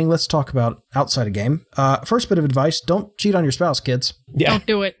of gaming. Let's talk about outside of game. First bit of advice, don't cheat on your spouse, kids. Yeah. Don't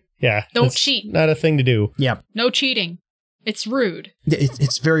do it. Yeah. Don't cheat. Not a thing to do. Yeah. No cheating. It's rude.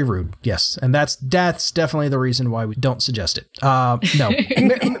 It's very rude, yes. And that's definitely the reason why we don't suggest it. No.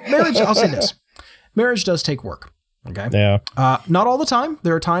 Marriage, I'll say this. Marriage does take work, okay? Yeah. Not all the time.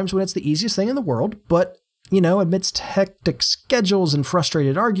 There are times when it's the easiest thing in the world, but, amidst hectic schedules and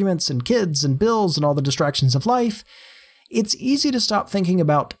frustrated arguments and kids and bills and all the distractions of life, it's easy to stop thinking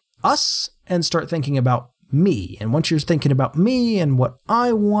about us and start thinking about me. And once you're thinking about me and what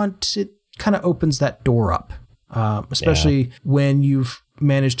I want, it kind of opens that door up, especially when you've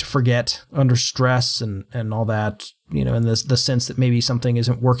managed to forget under stress and all that, in the sense that maybe something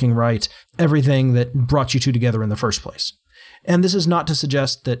isn't working right, everything that brought you two together in the first place. And this is not to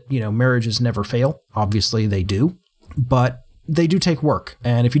suggest that, marriages never fail. Obviously they do, but they do take work.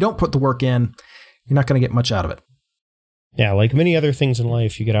 And if you don't put the work in, you're not going to get much out of it. Yeah, like many other things in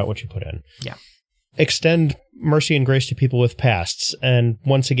life, you get out what you put in. Yeah. Extend mercy and grace to people with pasts. And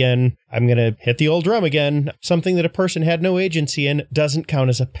once again, I'm going to hit the old drum again. Something that a person had no agency in doesn't count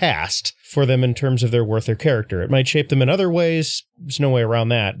as a past for them in terms of their worth or character. It might shape them in other ways. There's no way around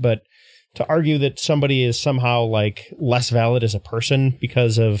that. But to argue that somebody is somehow less valid as a person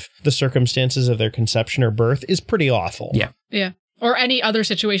because of the circumstances of their conception or birth is pretty awful. Yeah. Yeah. Or any other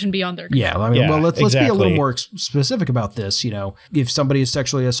situation beyond their control. Yeah, I mean, well, let's be a little more specific about this. If somebody is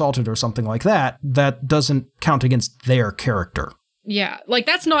sexually assaulted or something like that, that doesn't count against their character. Yeah,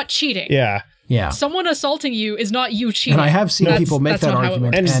 that's not cheating. Yeah. Yeah. Someone assaulting you is not you cheating. And I have seen people make that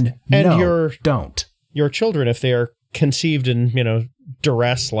argument, and no, don't. your children, if they are conceived in,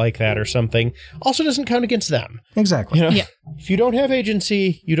 duress like that or something, also doesn't count against them. Exactly. If you don't have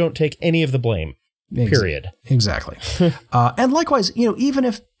agency, you don't take any of the blame. Period. Exactly. And likewise, even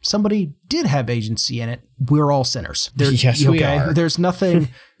if somebody did have agency in it, we're all sinners. Yes, we are. There's nothing,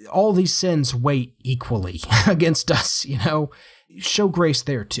 all these sins weigh equally against us, Show grace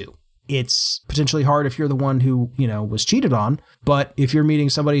there too. It's potentially hard if you're the one who, was cheated on, but if you're meeting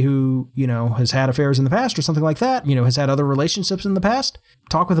somebody who, has had affairs in the past or something like that, has had other relationships in the past,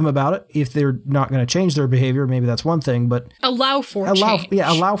 talk with them about it. If they're not going to change their behavior, maybe that's one thing, but allow for change.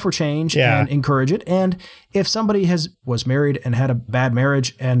 Yeah, allow for change and encourage it. And if somebody was married and had a bad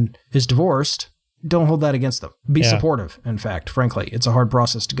marriage and is divorced, don't hold that against them. Be supportive, in fact, frankly. It's a hard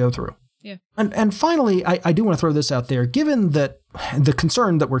process to go through. Yeah. And finally, I do want to throw this out there. Given that the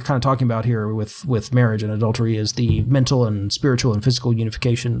concern that we're kind of talking about here with marriage and adultery is the mental and spiritual and physical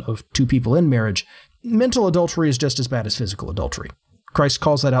unification of two people in marriage, mental adultery is just as bad as physical adultery. Christ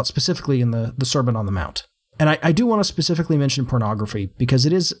calls that out specifically in the Sermon on the Mount. And I do want to specifically mention pornography because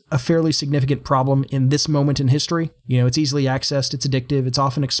it is a fairly significant problem in this moment in history. It's easily accessed, it's addictive, it's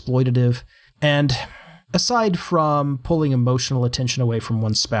often exploitative, and aside from pulling emotional attention away from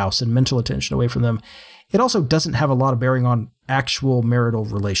one's spouse and mental attention away from them, it also doesn't have a lot of bearing on actual marital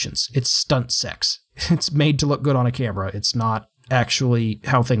relations. It's stunt sex. It's made to look good on a camera. It's not actually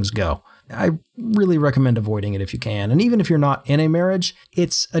how things go. I really recommend avoiding it if you can. And even if you're not in a marriage,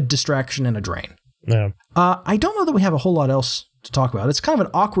 it's a distraction and a drain. Yeah. I don't know that we have a whole lot else to talk about. It's kind of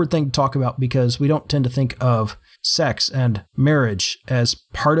an awkward thing to talk about because we don't tend to think of sex and marriage as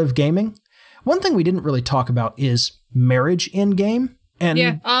part of gaming. One thing we didn't really talk about is marriage in game.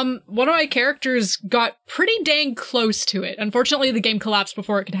 And one of my characters got pretty dang close to it. Unfortunately, the game collapsed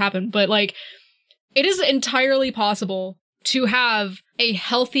before it could happen, but it is entirely possible to have a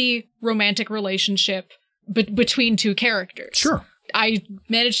healthy romantic relationship between two characters. Sure. I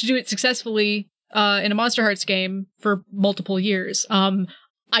managed to do it successfully in a Monster Hearts game for multiple years.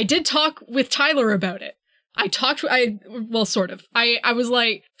 I did talk with Tyler about it. Sort of. I was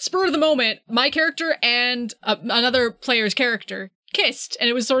like, spur of the moment, my character and another player's character kissed, and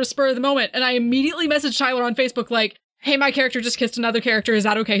it was sort of spur of the moment. And I immediately messaged Tyler on Facebook like, hey, my character just kissed another character. Is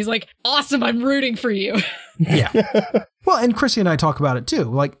that okay? He's like, awesome, I'm rooting for you. Yeah. Well, and Chrissy and I talk about it too.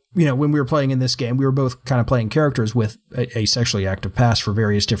 Like, when we were playing in this game, we were both kind of playing characters with a sexually active past for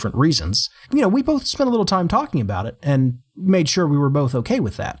various different reasons. We both spent a little time talking about it and made sure we were both okay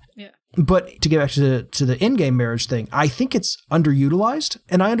with that. Yeah. But to get back to the in-game marriage thing, I think it's underutilized,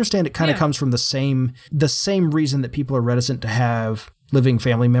 and I understand it kind of comes from the same reason that people are reticent to have living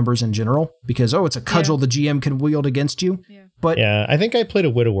family members in general, because it's a cudgel the GM can wield against you. Yeah. But I think I played a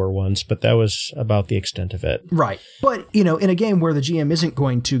widower once, but that was about the extent of it. Right. But, in a game where the GM isn't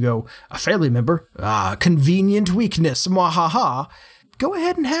going to go, a family member, convenient weakness, mwahaha, go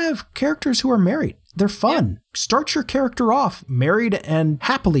ahead and have characters who are married. They're fun. Yeah. Start your character off married and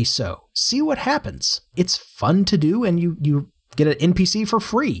happily so. See what happens. It's fun to do, and you get an NPC for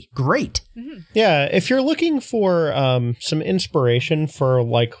free. Great. Mm-hmm. Yeah, if you're looking for some inspiration for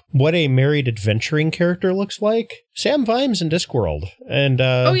what a married adventuring character looks like, Sam Vimes and Discworld and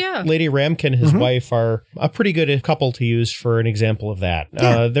Lady Ramkin, his wife, are a pretty good couple to use for an example of that.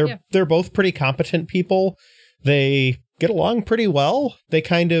 They're both pretty competent people. They get along pretty well. They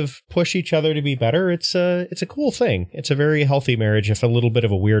kind of push each other to be better. It's a cool thing. It's a very healthy marriage, if a little bit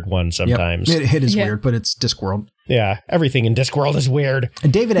of a weird one sometimes. Yep. It is weird, but it's Discworld. Yeah, everything in Discworld is weird.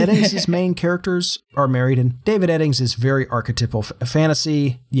 And David Eddings' main characters are married, and David Eddings is very archetypal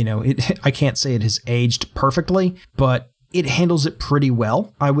fantasy. I can't say it has aged perfectly, but it handles it pretty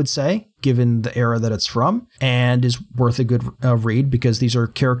well, I would say, given the era that it's from, and is worth a good read because these are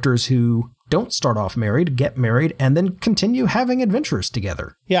characters who don't start off married, get married, and then continue having adventures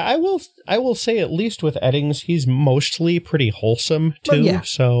together. Yeah, I will say at least with Eddings, he's mostly pretty wholesome too.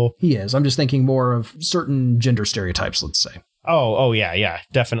 So he is. I'm just thinking more of certain gender stereotypes, let's say. Oh yeah,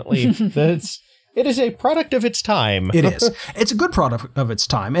 definitely. It is a product of its time. It is. It's a good product of its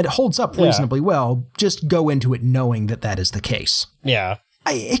time. It holds up reasonably well. Just go into it knowing that is the case. Yeah.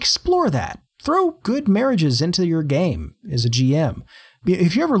 Explore that. Throw good marriages into your game as a GM.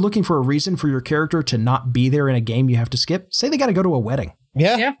 If you're ever looking for a reason for your character to not be there in a game you have to skip, say they got to go to a wedding.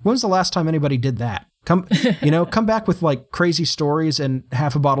 Yeah. When was the last time anybody did that? Come back with crazy stories and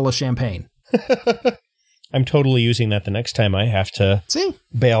half a bottle of champagne. I'm totally using that the next time I have to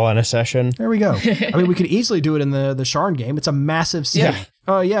bail on a session. There we go. I mean, we could easily do it in the Sharn game. It's a massive city.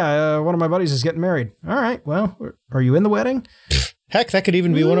 One of my buddies is getting married. All right, well, are you in the wedding? Heck, that could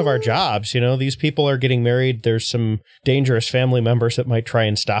even be one of our jobs. These people are getting married. There's some dangerous family members that might try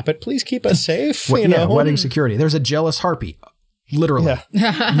and stop it. Please keep us safe. Wedding security. There's a jealous harpy. Literally.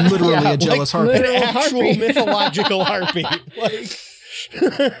 Yeah. Literally a jealous harpy. An actual mythological harpy.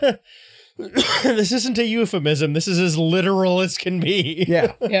 This isn't a euphemism. This is as literal as can be.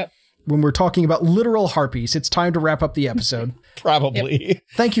 Yeah. Yep. When we're talking about literal harpies, it's time to wrap up the episode. Probably. Yep.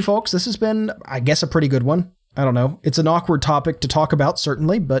 Thank you, folks. This has been, I guess, a pretty good one. I don't know. It's an awkward topic to talk about,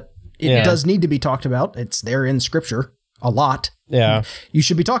 certainly, but it does need to be talked about. It's there in Scripture a lot. Yeah. You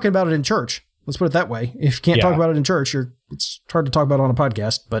should be talking about it in church. Let's put it that way. If you can't talk about it in church, it's hard to talk about it on a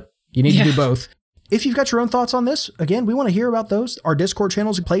podcast, but you need to do both. If you've got your own thoughts on this, again, we want to hear about those. Our Discord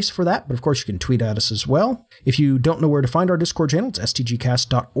channel is a place for that, but of course you can tweet at us as well. If you don't know where to find our Discord channel, it's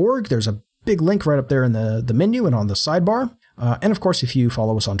stgcast.org. There's a big link right up there in the menu and on the sidebar. And of course, if you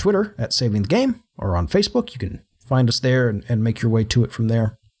follow us on Twitter at Saving the Game or on Facebook, you can find us there and make your way to it from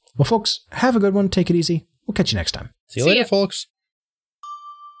there. Well, folks, have a good one. Take it easy. We'll catch you next time. See you later, folks.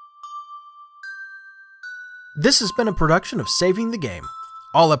 This has been a production of Saving the Game.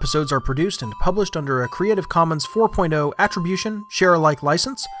 All episodes are produced and published under a Creative Commons 4.0 Attribution Share-alike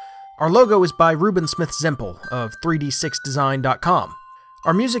license. Our logo is by Ruben Smith Zempel of 3d6design.com.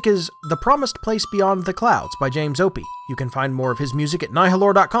 Our music is The Promised Place Beyond the Clouds by James Opie. You can find more of his music at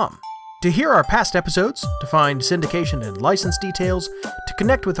nihilore.com. To hear our past episodes, to find syndication and license details, to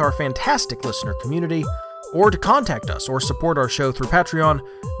connect with our fantastic listener community, or to contact us or support our show through Patreon,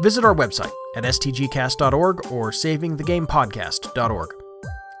 visit our website at stgcast.org or savingthegamepodcast.org.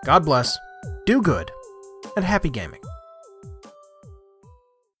 God bless, do good, and happy gaming.